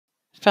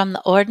From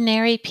the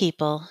Ordinary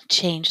People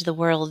Change the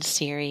World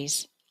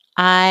series,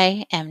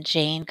 I Am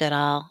Jane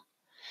Goodall,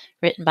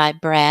 written by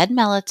Brad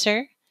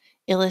Meltzer,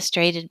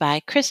 illustrated by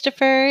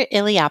Christopher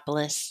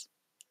Eliopoulos.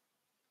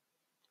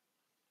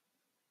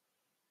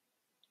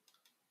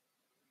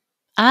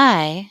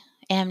 I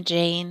am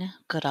Jane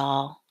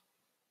Goodall.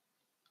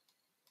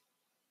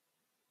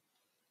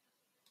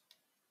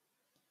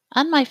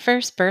 On my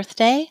first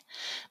birthday,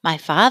 my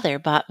father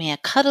bought me a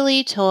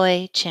cuddly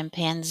toy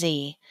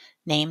chimpanzee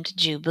named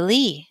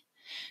Jubilee.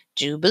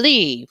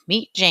 Jubilee,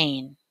 meet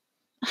Jane.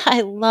 I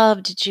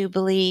loved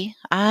Jubilee.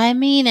 I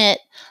mean it,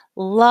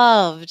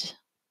 loved.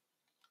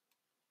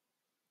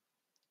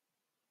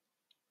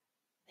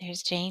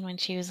 There's Jane when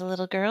she was a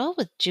little girl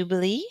with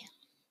Jubilee.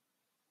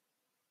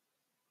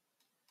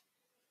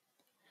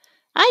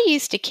 I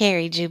used to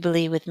carry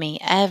Jubilee with me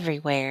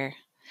everywhere.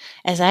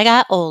 As I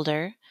got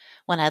older,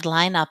 when I'd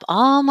line up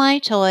all my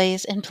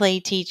toys and play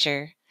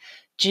teacher,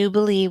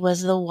 Jubilee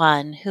was the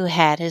one who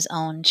had his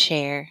own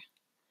chair.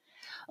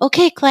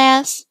 Okay,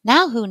 class,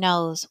 now who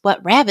knows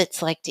what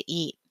rabbits like to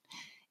eat?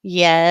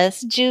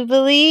 Yes,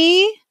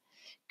 Jubilee.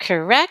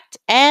 Correct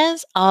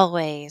as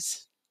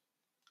always.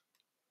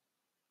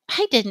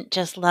 I didn't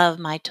just love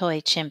my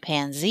toy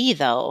chimpanzee,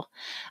 though.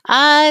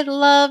 I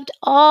loved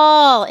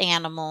all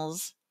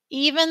animals,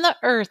 even the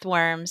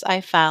earthworms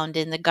I found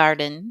in the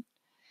garden.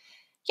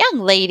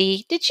 Young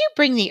lady, did you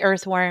bring the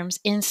earthworms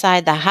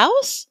inside the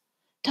house?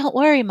 Don't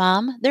worry,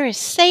 Mom. They're as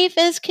safe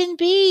as can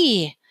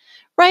be.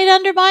 Right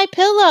under my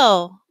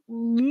pillow.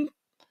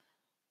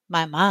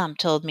 My mom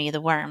told me the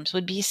worms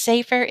would be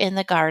safer in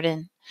the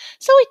garden,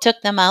 so we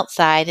took them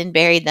outside and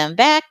buried them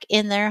back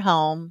in their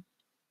home.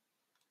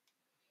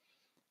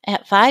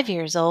 At 5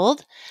 years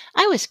old,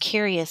 I was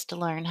curious to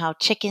learn how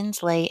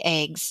chickens lay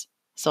eggs,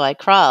 so I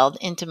crawled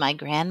into my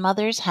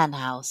grandmother's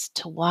henhouse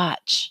to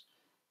watch.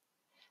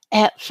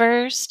 At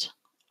first,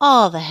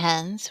 all the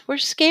hens were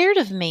scared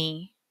of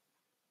me.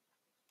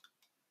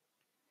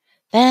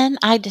 Then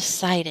I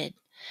decided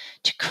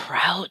to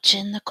crouch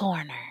in the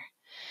corner.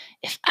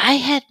 If I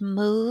had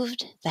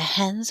moved, the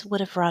hens would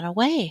have run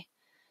away.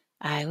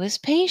 I was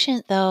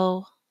patient,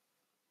 though.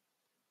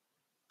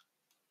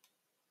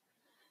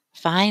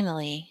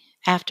 Finally,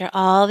 after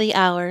all the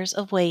hours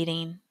of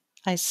waiting,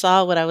 I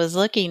saw what I was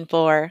looking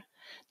for.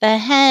 The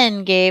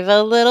hen gave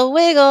a little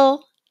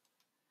wiggle.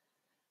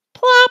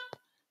 Plop!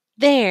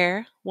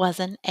 There was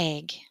an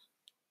egg.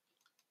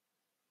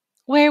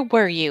 Where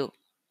were you?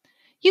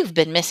 You've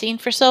been missing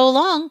for so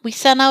long, we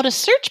sent out a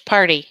search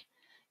party.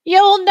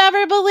 You'll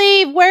never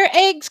believe where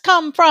eggs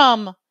come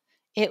from.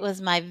 It was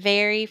my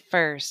very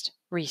first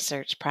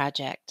research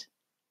project.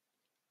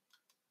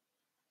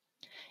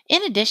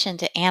 In addition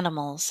to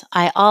animals,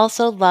 I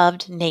also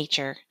loved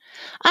nature.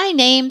 I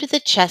named the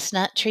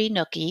chestnut tree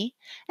Nookie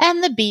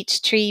and the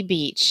beech tree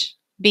Beech.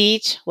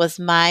 Beech was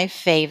my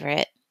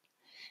favorite.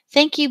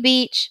 Thank you,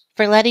 Beech,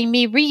 for letting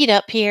me read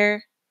up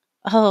here.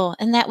 Oh,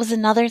 and that was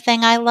another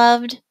thing I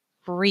loved,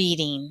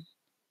 reading.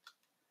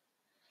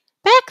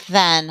 Back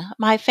then,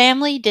 my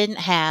family didn't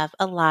have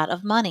a lot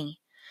of money.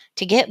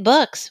 To get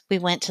books, we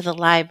went to the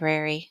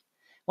library.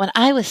 When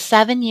I was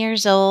 7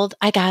 years old,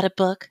 I got a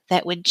book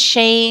that would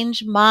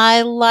change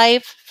my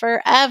life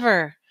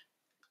forever.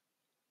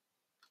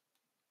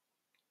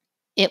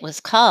 It was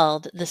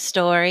called The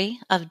Story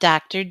of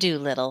Dr.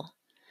 Dolittle.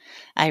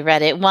 I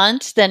read it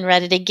once, then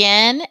read it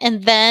again,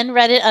 and then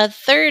read it a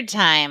third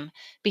time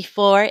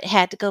before it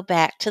had to go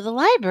back to the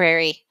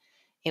library.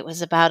 It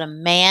was about a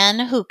man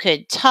who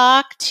could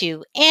talk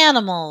to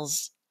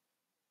animals.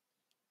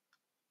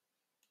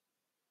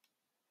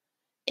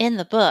 In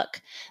the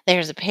book,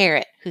 there's a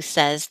parrot who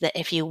says that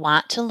if you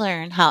want to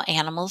learn how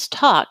animals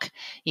talk,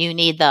 you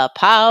need the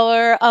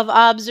power of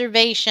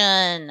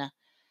observation.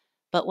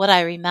 But what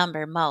I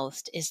remember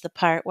most is the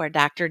part where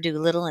Dr.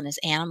 Dolittle and his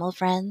animal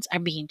friends are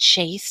being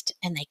chased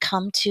and they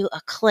come to a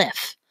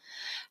cliff.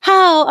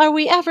 How are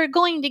we ever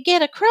going to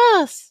get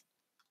across?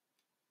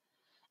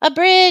 A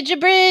bridge,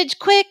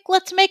 quick,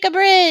 let's make a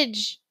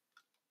bridge.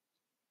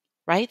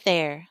 Right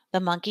there, the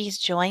monkeys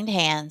joined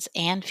hands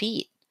and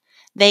feet.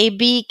 They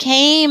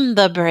became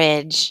the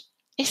bridge.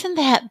 Isn't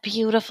that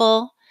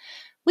beautiful?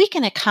 We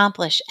can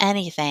accomplish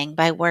anything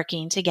by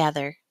working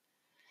together.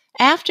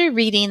 After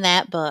reading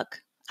that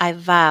book, I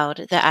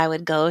vowed that I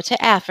would go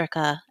to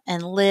Africa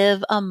and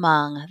live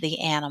among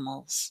the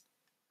animals.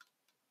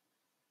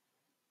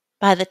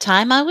 By the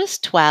time I was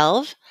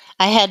 12,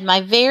 I had my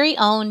very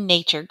own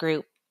nature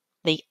group,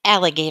 the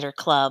Alligator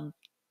Club.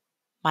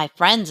 My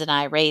friends and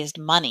I raised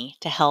money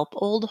to help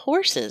old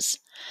horses.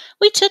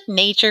 We took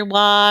nature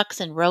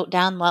walks and wrote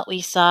down what we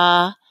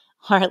saw,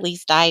 or at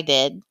least I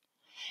did.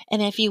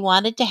 And if you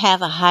wanted to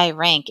have a high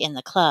rank in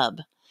the club,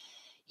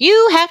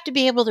 you have to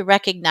be able to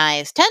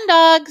recognize 10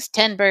 dogs,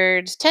 10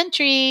 birds, 10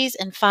 trees,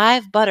 and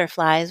 5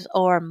 butterflies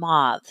or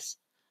moths.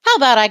 How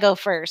about I go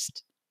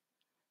first?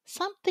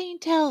 Something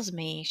tells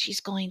me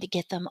she's going to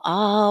get them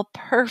all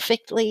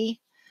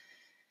perfectly.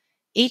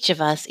 Each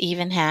of us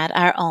even had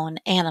our own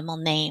animal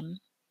name.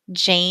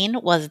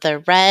 Jane was the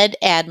Red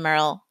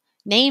Admiral.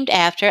 named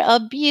after a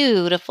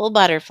beautiful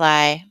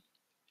butterfly.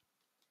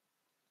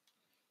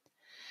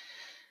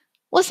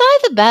 Was I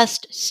the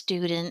best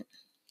student?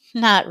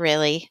 Not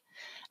really.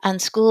 On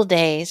school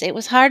days, it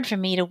was hard for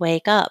me to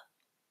wake up.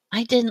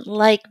 I didn't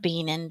like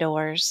being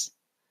indoors.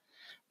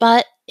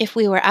 But if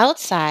we were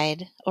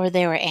outside or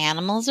there were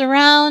animals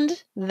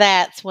around,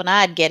 that's when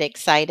I'd get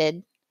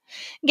excited.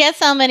 Guess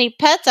how many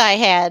pets I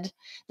had?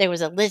 There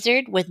was a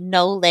lizard with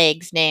no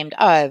legs named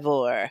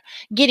Ivor,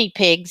 guinea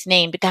pigs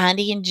named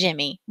Gandhi and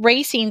Jimmy,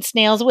 racing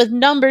snails with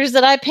numbers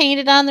that I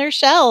painted on their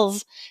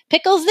shells,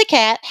 Pickles the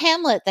cat,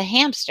 Hamlet the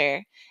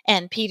hamster,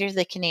 and Peter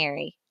the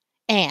canary.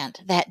 And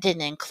that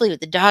didn't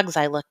include the dogs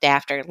I looked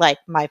after, like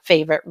my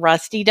favorite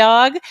Rusty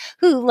dog,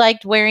 who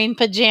liked wearing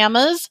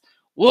pajamas.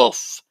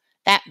 Woof!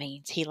 That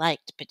means he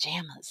liked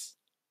pajamas.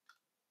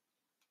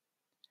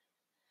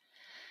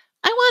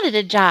 I wanted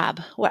a job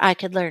where I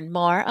could learn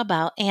more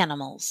about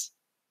animals.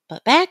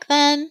 But back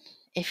then,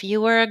 if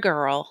you were a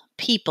girl,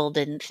 people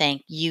didn't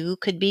think you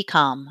could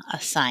become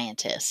a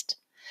scientist.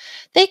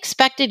 They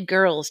expected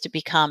girls to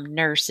become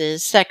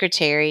nurses,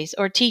 secretaries,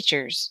 or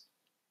teachers.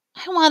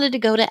 I wanted to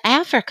go to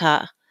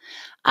Africa.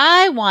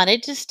 I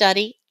wanted to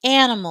study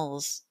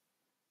animals.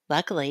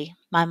 Luckily,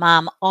 my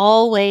mom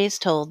always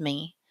told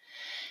me,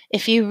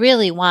 if you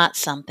really want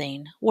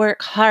something,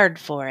 work hard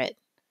for it.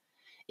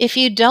 If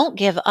you don't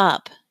give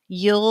up,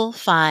 you'll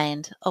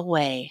find a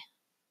way.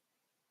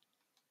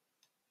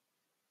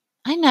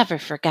 I never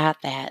forgot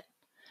that.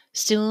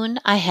 Soon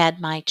I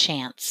had my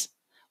chance.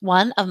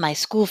 One of my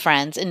school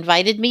friends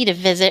invited me to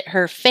visit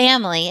her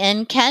family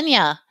in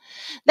Kenya.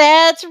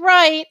 That's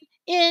right,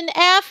 in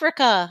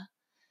Africa.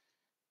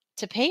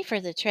 To pay for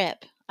the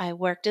trip, I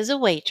worked as a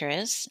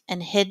waitress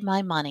and hid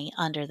my money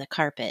under the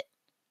carpet.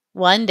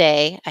 One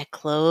day, I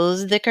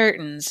closed the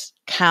curtains,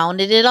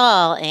 counted it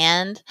all,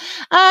 and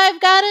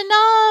I've got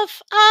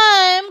enough.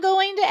 I'm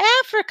going to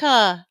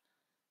Africa.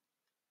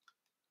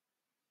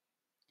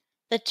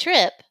 The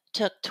trip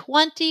took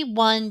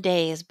 21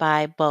 days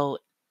by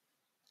boat.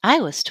 I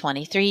was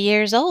 23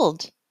 years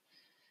old.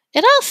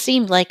 It all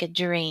seemed like a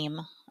dream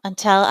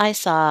until I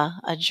saw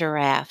a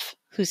giraffe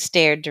who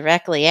stared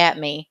directly at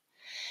me.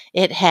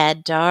 It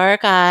had dark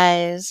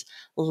eyes,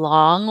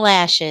 long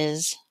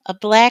lashes, a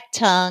black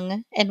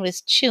tongue, and was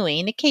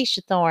chewing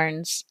acacia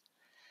thorns.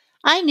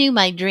 I knew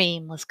my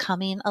dream was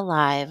coming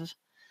alive.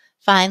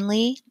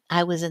 Finally,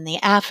 I was in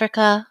the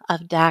Africa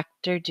of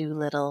Dr.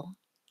 Dolittle.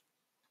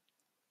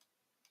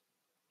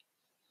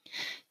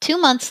 2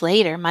 months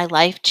later, my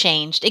life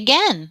changed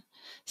again.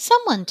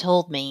 Someone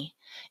told me,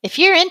 if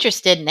you're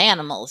interested in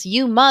animals,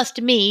 you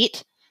must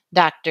meet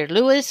Dr.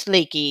 Louis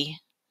Leakey.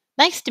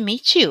 Nice to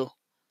meet you.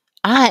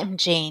 I'm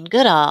Jane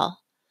Goodall.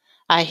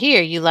 I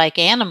hear you like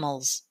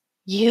animals.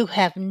 You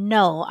have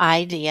no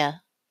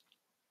idea.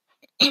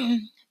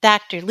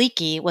 Dr.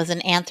 Leakey was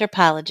an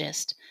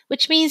anthropologist,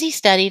 which means he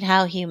studied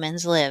how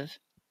humans live,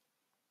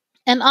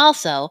 and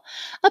also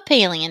a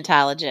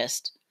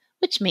paleontologist,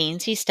 which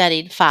means he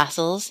studied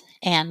fossils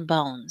and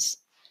bones.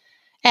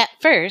 At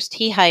first,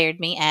 he hired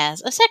me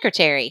as a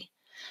secretary,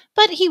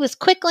 but he was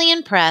quickly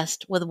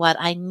impressed with what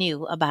I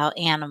knew about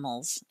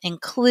animals,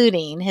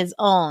 including his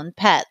own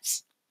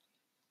pets.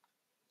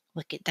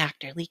 Look at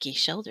Dr. Leakey's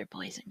shoulder,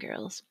 boys and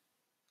girls.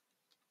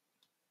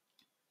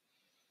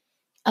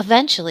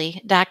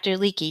 Eventually, Dr.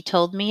 Leakey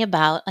told me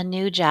about a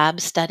new job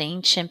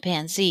studying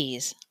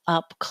chimpanzees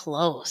up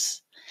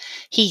close.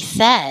 He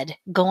said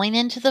going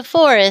into the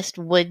forest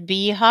would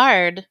be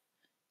hard.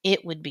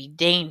 It would be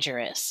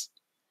dangerous.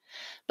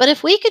 But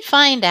if we could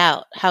find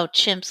out how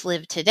chimps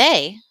live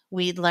today,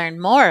 we'd learn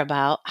more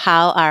about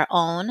how our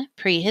own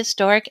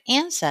prehistoric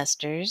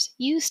ancestors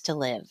used to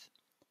live.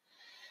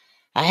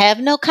 I have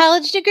no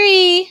college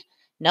degree,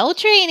 no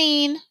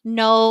training,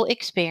 no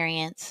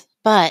experience,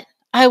 but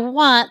I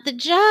want the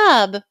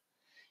job.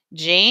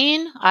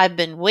 Jane, I've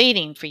been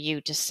waiting for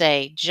you to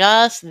say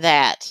just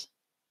that.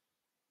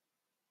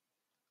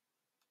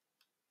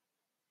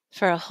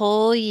 For a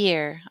whole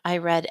year, I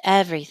read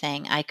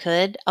everything I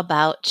could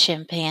about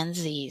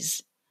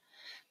chimpanzees.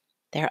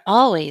 They're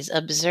always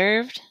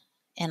observed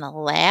in a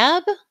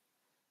lab.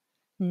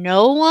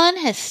 No one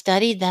has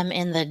studied them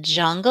in the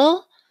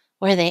jungle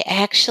where they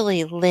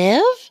actually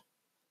live.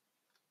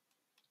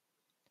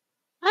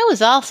 I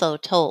was also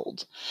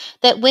told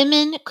that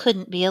women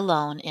couldn't be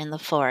alone in the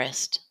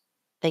forest.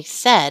 They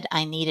said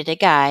I needed a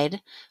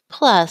guide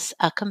plus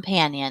a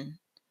companion.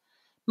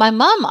 My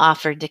mom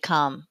offered to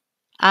come.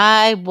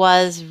 I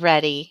was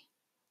ready.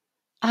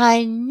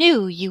 I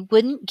knew you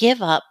wouldn't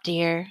give up,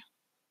 dear.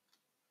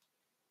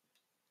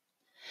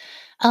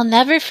 I'll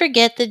never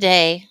forget the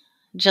day,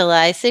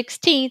 July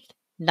 16th,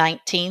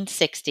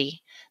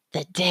 1960,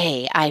 the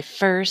day I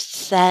first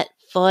set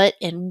foot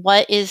in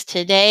what is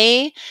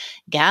today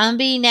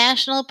Gombe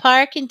National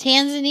Park in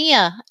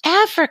Tanzania,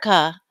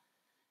 Africa.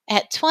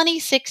 At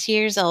 26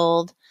 years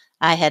old,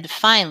 I had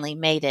finally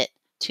made it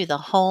to the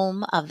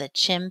home of the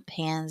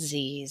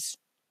chimpanzees.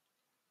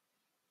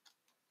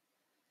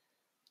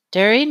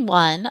 During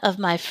one of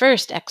my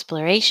first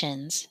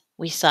explorations,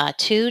 we saw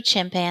two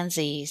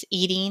chimpanzees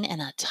eating in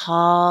a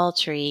tall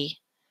tree,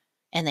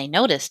 and they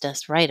noticed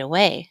us right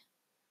away.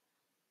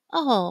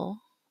 Oh,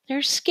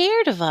 they're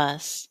scared of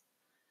us.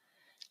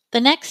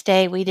 The next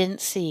day, we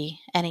didn't see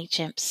any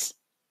chimps.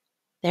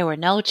 There were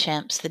no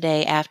chimps the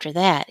day after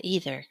that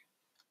either.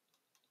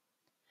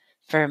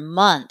 For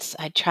months,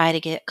 I'd try to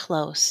get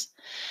close,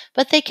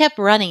 but they kept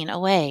running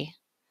away.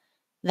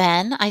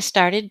 Then I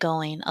started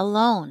going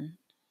alone.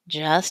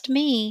 Just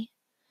me.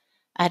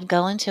 I'd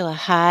go into a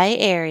high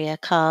area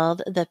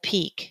called the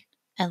Peak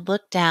and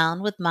look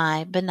down with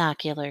my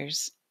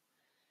binoculars.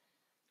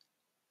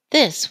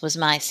 This was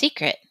my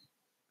secret.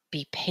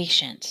 Be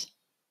patient.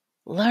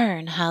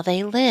 Learn how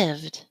they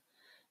lived.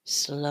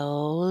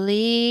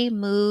 Slowly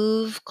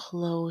move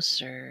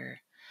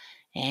closer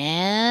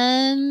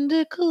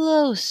and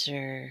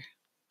closer.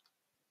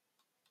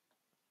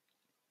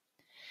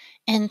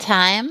 In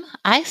time,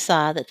 I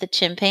saw that the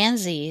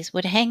chimpanzees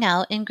would hang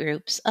out in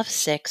groups of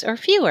 6 or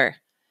fewer.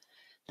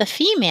 The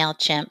female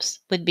chimps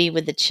would be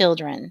with the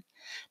children.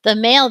 The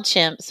male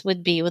chimps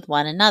would be with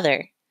one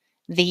another.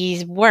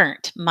 These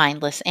weren't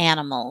mindless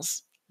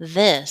animals.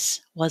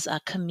 This was a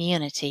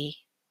community.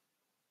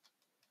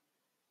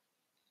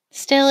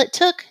 Still, it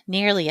took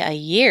nearly a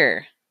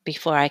year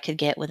before I could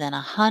get within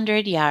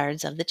 100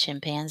 yards of the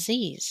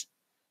chimpanzees.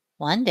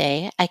 One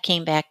day, I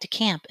came back to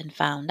camp and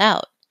found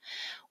out.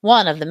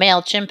 One of the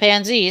male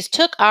chimpanzees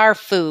took our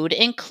food,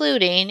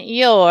 including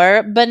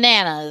your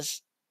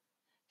bananas.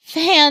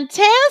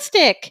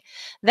 Fantastic!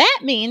 That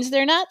means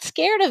they're not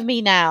scared of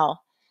me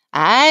now.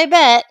 I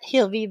bet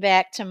he'll be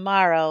back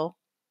tomorrow.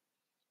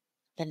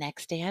 The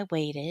next day I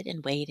waited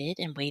and waited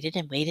and waited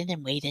and waited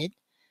and waited.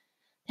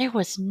 There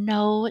was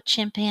no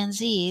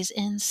chimpanzees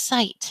in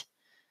sight.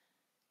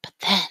 But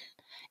then,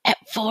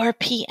 at 4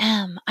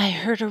 p.m., I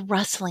heard a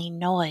rustling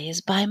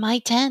noise by my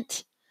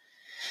tent.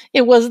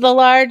 It was the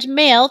large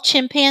male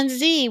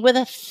chimpanzee with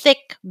a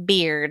thick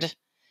beard.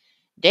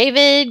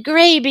 David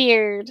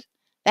Graybeard.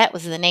 That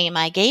was the name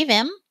I gave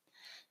him.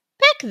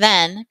 Back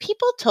then,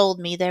 people told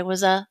me there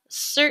was a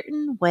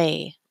certain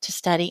way to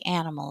study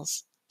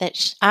animals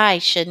that I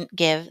shouldn't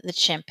give the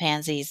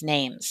chimpanzees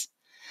names.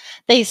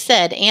 They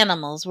said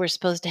animals were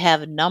supposed to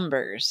have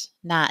numbers,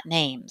 not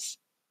names.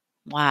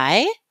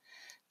 Why?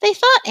 They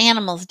thought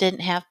animals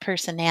didn't have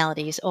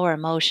personalities or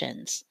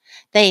emotions.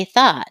 They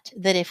thought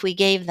that if we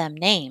gave them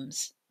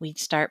names, we'd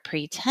start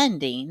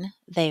pretending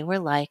they were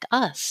like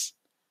us.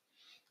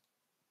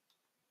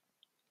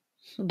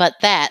 But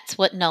that's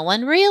what no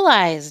one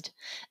realized.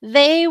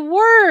 They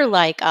were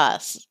like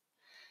us.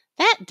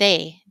 That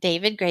day,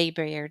 David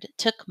Graybeard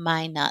took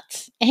my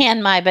nuts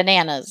and my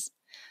bananas.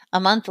 A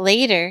month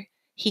later,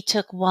 he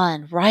took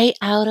one right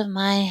out of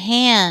my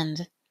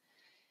hand.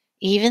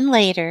 Even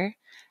later,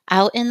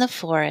 out in the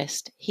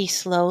forest, he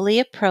slowly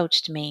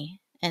approached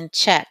me and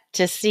checked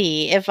to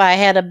see if I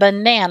had a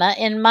banana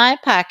in my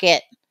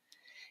pocket.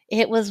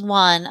 It was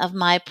one of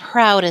my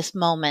proudest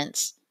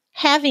moments,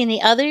 having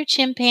the other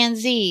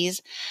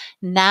chimpanzees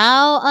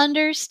now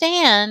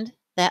understand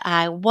that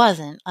I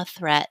wasn't a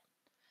threat.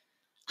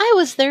 I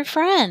was their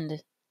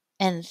friend,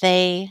 and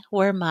they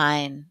were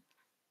mine.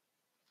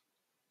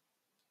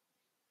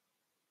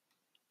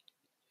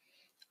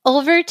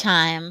 Over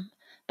time,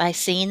 by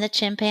seeing the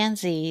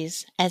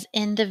chimpanzees as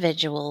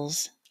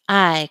individuals,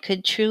 I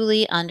could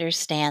truly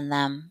understand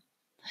them.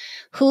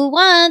 Who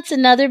wants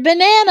another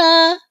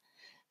banana?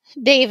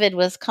 David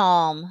was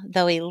calm,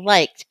 though he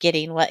liked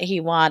getting what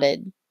he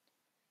wanted.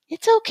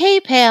 It's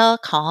okay, pal.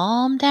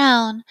 Calm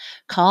down.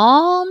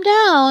 Calm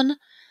down.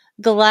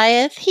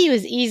 Goliath, he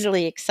was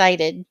easily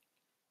excited.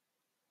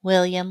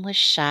 William was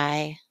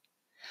shy.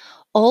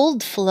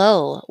 Old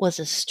Flo was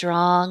a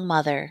strong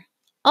mother,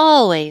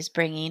 always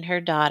bringing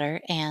her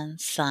daughter and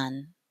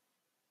son.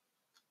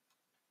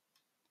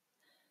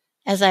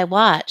 As I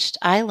watched,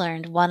 I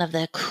learned one of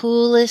the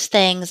coolest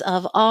things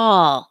of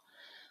all.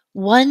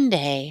 One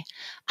day,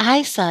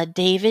 I saw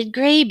David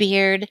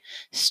Graybeard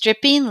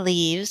stripping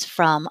leaves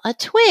from a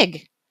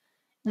twig,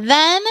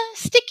 then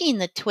sticking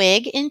the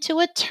twig into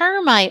a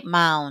termite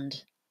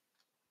mound.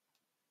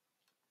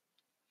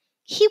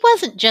 He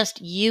wasn't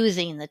just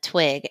using the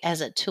twig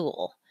as a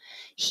tool.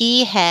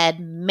 He had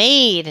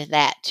made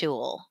that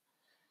tool.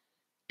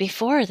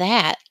 Before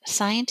that,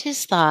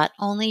 scientists thought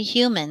only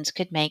humans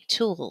could make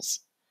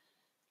tools.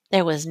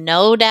 There was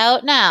no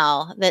doubt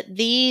now that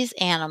these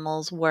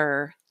animals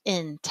were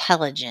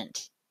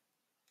intelligent.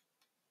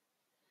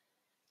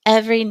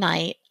 Every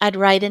night, I'd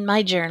write in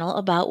my journal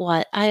about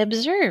what I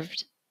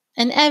observed.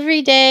 And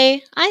every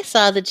day, I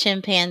saw the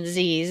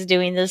chimpanzees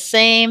doing the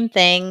same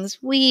things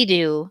we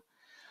do.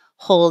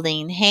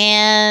 Holding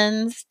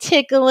hands,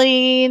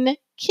 tickling,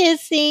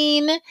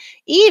 kissing,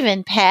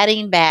 even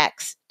patting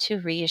backs to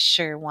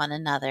reassure one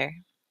another.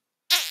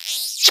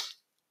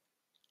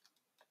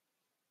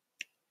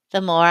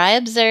 The more I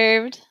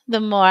observed, the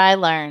more I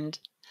learned.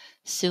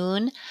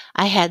 Soon,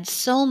 I had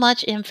so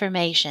much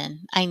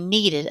information, I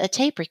needed a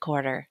tape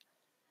recorder.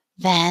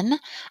 Then,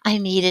 I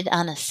needed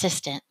an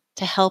assistant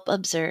to help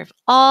observe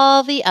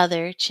all the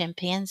other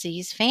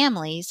chimpanzees'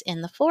 families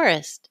in the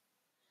forest.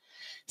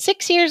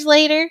 6 years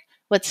later,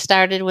 what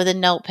started with a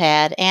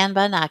notepad and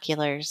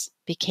binoculars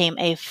became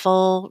a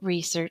full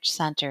research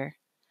center.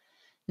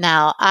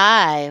 Now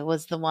I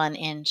was the one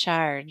in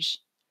charge.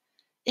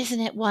 Isn't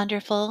it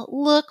wonderful?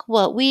 Look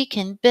what we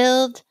can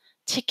build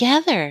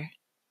together.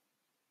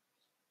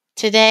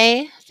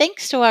 Today,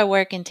 thanks to our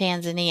work in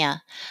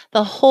Tanzania,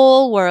 the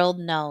whole world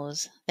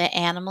knows that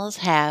animals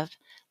have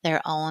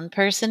their own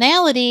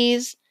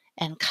personalities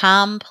and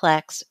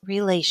complex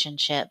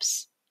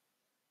relationships.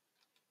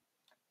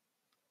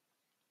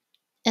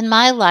 In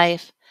my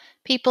life,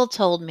 people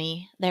told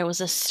me there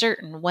was a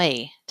certain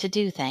way to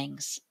do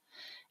things,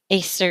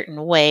 a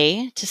certain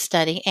way to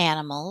study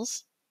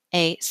animals,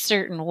 a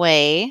certain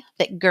way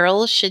that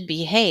girls should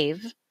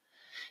behave.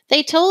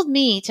 They told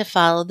me to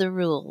follow the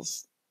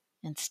rules.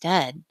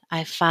 Instead,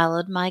 I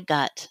followed my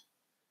gut.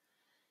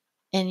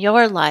 In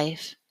your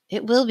life,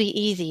 it will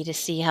be easy to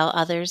see how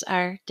others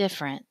are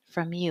different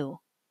from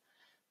you.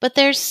 But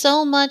there's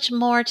so much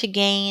more to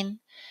gain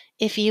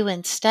if you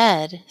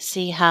instead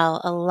see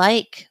how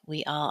alike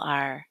we all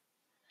are.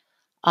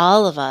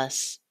 All of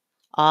us,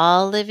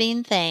 all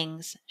living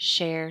things,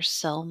 share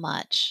so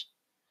much.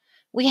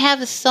 We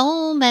have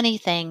so many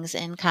things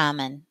in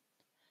common.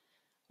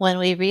 When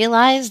we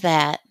realize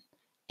that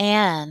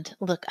and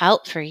look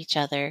out for each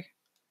other,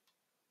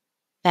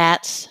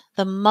 that's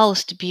the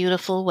most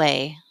beautiful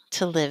way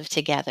to live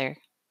together.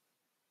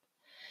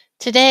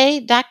 Today,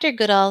 Dr.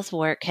 Goodall's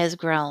work has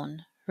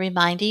grown,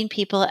 reminding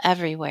people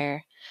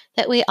everywhere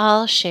that we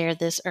all share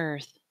this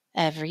earth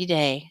every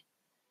day.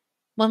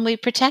 When we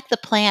protect the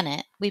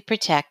planet, we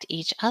protect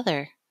each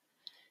other.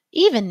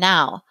 Even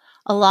now,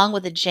 along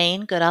with the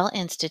Jane Goodall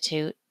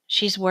Institute,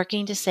 she's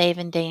working to save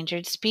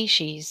endangered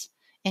species,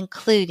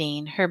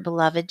 including her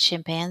beloved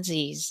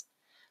chimpanzees,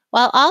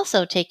 while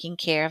also taking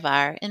care of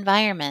our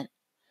environment.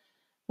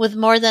 With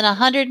more than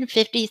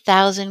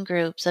 150,000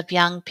 groups of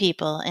young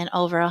people in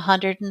over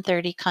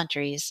 130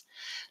 countries,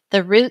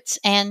 the Roots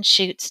and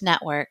Shoots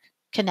Network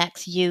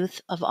connects youth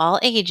of all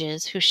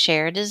ages who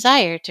share a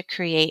desire to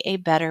create a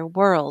better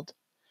world.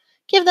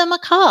 Give them a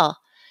call.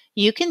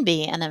 You can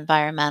be an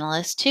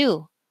environmentalist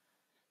too.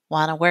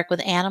 Want to work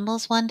with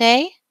animals one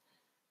day?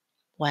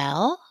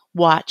 Well,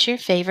 watch your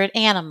favorite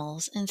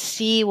animals and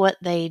see what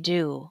they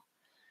do.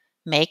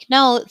 Make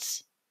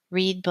notes,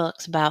 read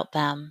books about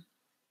them.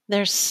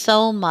 They're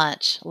so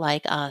much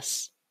like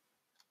us.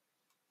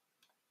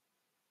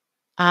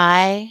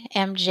 I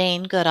am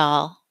Jane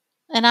Goodall,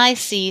 and I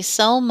see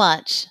so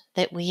much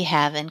that we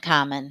have in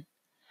common.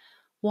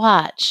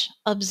 Watch,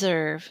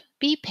 observe,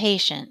 be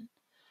patient.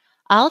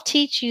 I'll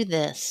teach you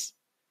this.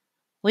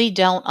 We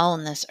don't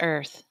own this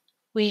earth.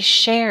 We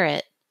share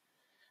it.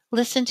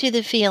 Listen to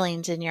the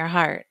feelings in your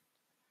heart.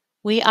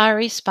 We are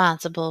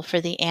responsible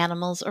for the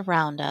animals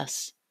around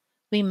us.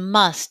 We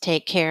must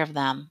take care of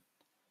them.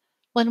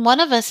 When one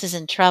of us is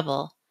in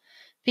trouble,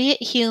 be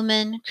it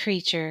human,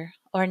 creature,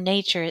 or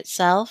nature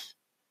itself,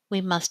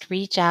 we must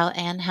reach out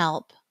and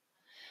help.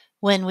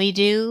 When we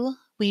do,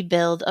 we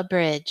build a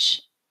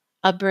bridge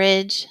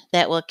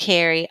that will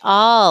carry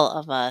all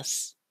of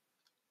us.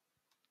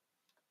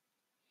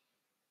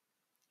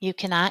 You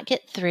cannot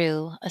get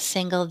through a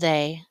single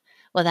day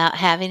without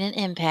having an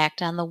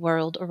impact on the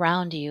world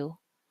around you.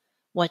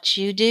 What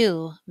you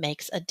do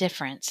makes a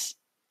difference,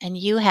 and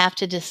you have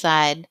to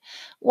decide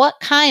what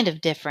kind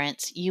of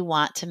difference you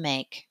want to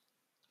make.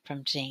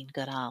 From Jane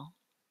Goodall.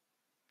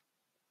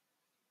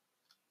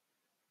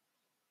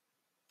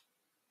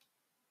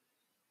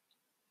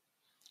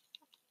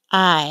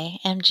 I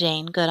am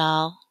Jane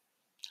Goodall.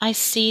 I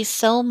see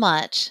so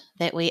much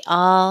that we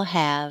all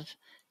have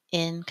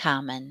in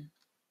common.